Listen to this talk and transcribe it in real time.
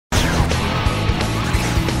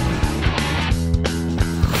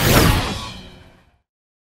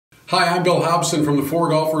Hi, I'm Bill Hobson from the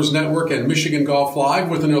 4Golfers Network and Michigan Golf Live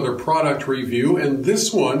with another product review, and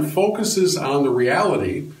this one focuses on the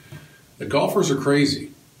reality that golfers are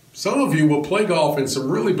crazy. Some of you will play golf in some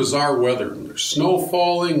really bizarre weather. When there's snow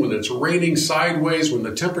falling, when it's raining sideways, when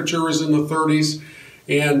the temperature is in the 30s,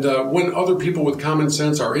 and when other people with common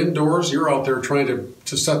sense are indoors, you're out there trying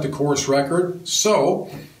to set the course record. So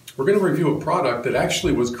we're going to review a product that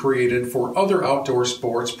actually was created for other outdoor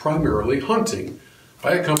sports, primarily hunting,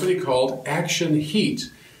 by a company called Action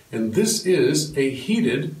Heat. And this is a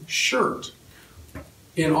heated shirt.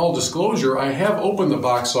 In all disclosure, I have opened the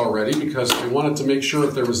box already because I wanted to make sure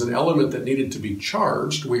if there was an element that needed to be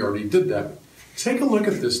charged. We already did that. Take a look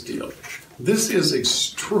at this deal. This is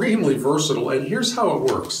extremely versatile, and here's how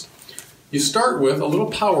it works. You start with a little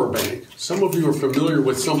power bank. Some of you are familiar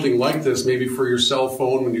with something like this, maybe for your cell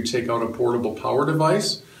phone when you take out a portable power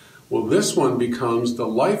device. Well, this one becomes the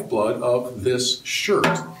lifeblood of this shirt.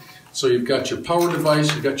 So you've got your power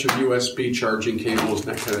device, you've got your USB charging cables,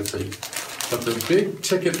 and that kind of thing. But the big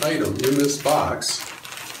ticket item in this box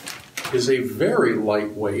is a very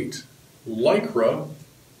lightweight, lycra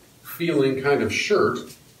feeling kind of shirt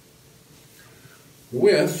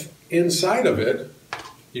with, inside of it,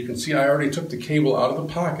 you can see I already took the cable out of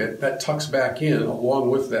the pocket. That tucks back in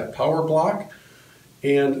along with that power block.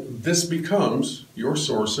 And this becomes your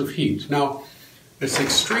source of heat. Now, it's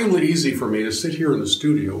extremely easy for me to sit here in the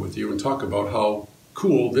studio with you and talk about how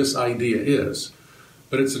cool this idea is.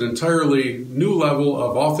 But it's an entirely new level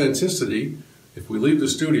of authenticity if we leave the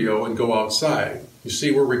studio and go outside. You see,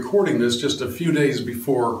 we're recording this just a few days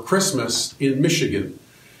before Christmas in Michigan.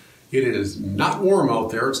 It is not warm out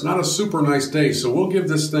there. It's not a super nice day, so we'll give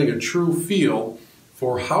this thing a true feel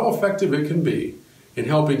for how effective it can be in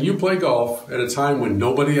helping you play golf at a time when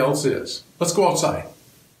nobody else is. Let's go outside.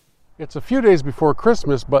 It's a few days before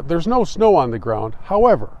Christmas, but there's no snow on the ground.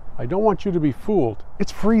 However, I don't want you to be fooled.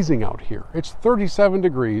 It's freezing out here. It's 37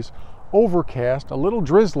 degrees, overcast, a little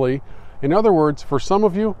drizzly. In other words, for some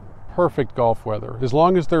of you, perfect golf weather. As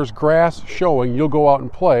long as there's grass showing, you'll go out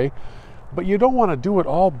and play. But you don't want to do it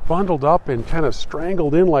all bundled up and kind of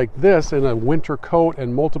strangled in like this in a winter coat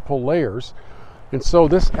and multiple layers. And so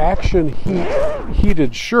this Action Heat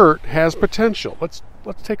heated shirt has potential. Let's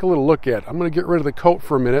take a little look at it. I'm going to get rid of the coat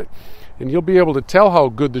for a minute, and you'll be able to tell how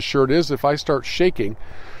good the shirt is if I start shaking.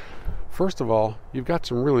 First of all, you've got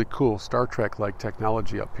some really cool Star Trek-like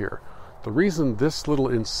technology up here. The reason this little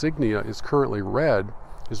insignia is currently red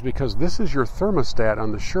is because this is your thermostat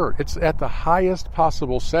on the shirt. It's at the highest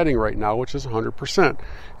possible setting right now, which is 100%.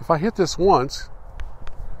 If I hit this once,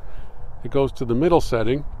 it goes to the middle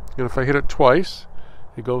setting. And if I hit it twice,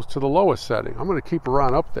 it goes to the lowest setting. I'm going to keep her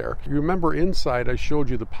on up there. You remember inside I showed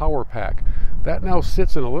you the power pack. That now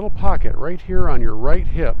sits in a little pocket right here on your right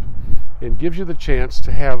hip and gives you the chance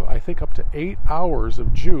to have, I think, up to 8 hours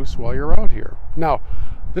of juice while you're out here. Now,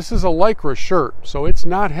 this is a lycra shirt, so it's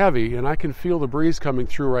not heavy, and I can feel the breeze coming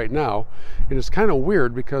through right now. And it's kind of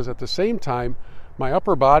weird because at the same time, my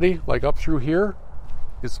upper body, like up through here,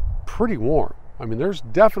 is pretty warm. I mean, there's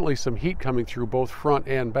definitely some heat coming through both front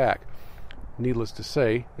and back. Needless to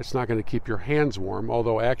say, it's not going to keep your hands warm,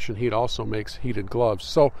 although Action Heat also makes heated gloves.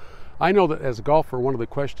 So I know that as a golfer, one of the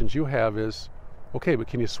questions you have is, okay, but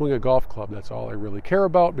can you swing a golf club? That's all I really care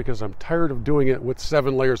about because I'm tired of doing it with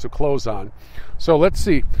 7 layers of clothes on. So let's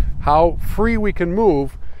see how free we can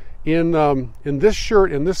move in this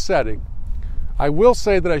shirt, in this setting. I will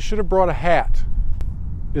say that I should have brought a hat.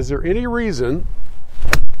 Is there any reason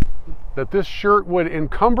that this shirt would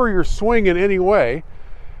encumber your swing in any way?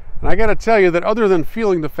 And I got to tell you that other than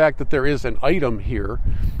feeling the fact that there is an item here,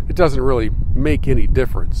 it doesn't really make any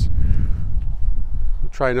difference.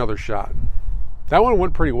 We'll try another shot. That one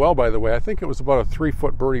went pretty well, by the way. I think it was about a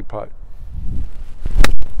 3-foot birdie putt.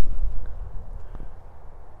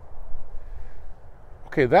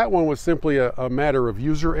 Okay, that one was simply a matter of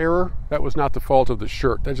user error. That was not the fault of the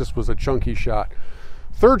shirt. That just was a chunky shot.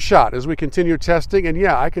 Third shot as we continue testing, and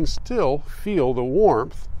yeah, I can still feel the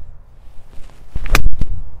warmth.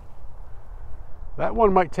 That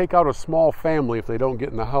one might take out a small family if they don't get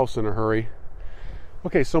in the house in a hurry.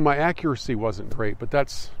 Okay, so my accuracy wasn't great, but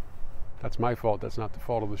that's my fault. That's not the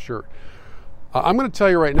fault of the shirt. I'm going to tell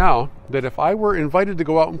you right now that if I were invited to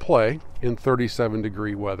go out and play in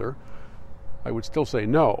 37-degree weather, I would still say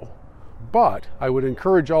no. But I would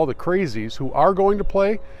encourage all the crazies who are going to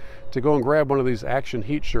play to go and grab one of these Action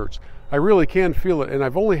Heat shirts. I really can feel it, and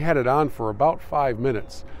I've only had it on for about 5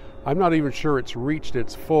 minutes. I'm not even sure it's reached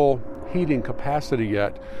its full heating capacity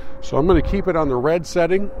yet. So I'm going to keep it on the red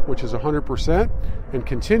setting, which is 100%, and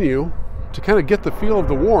continue to kind of get the feel of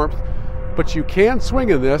the warmth. But you can swing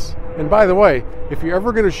in this And by the way, if you're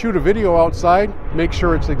ever going to shoot a video outside, make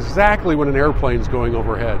sure it's exactly when an airplane's going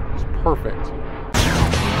overhead. It's perfect.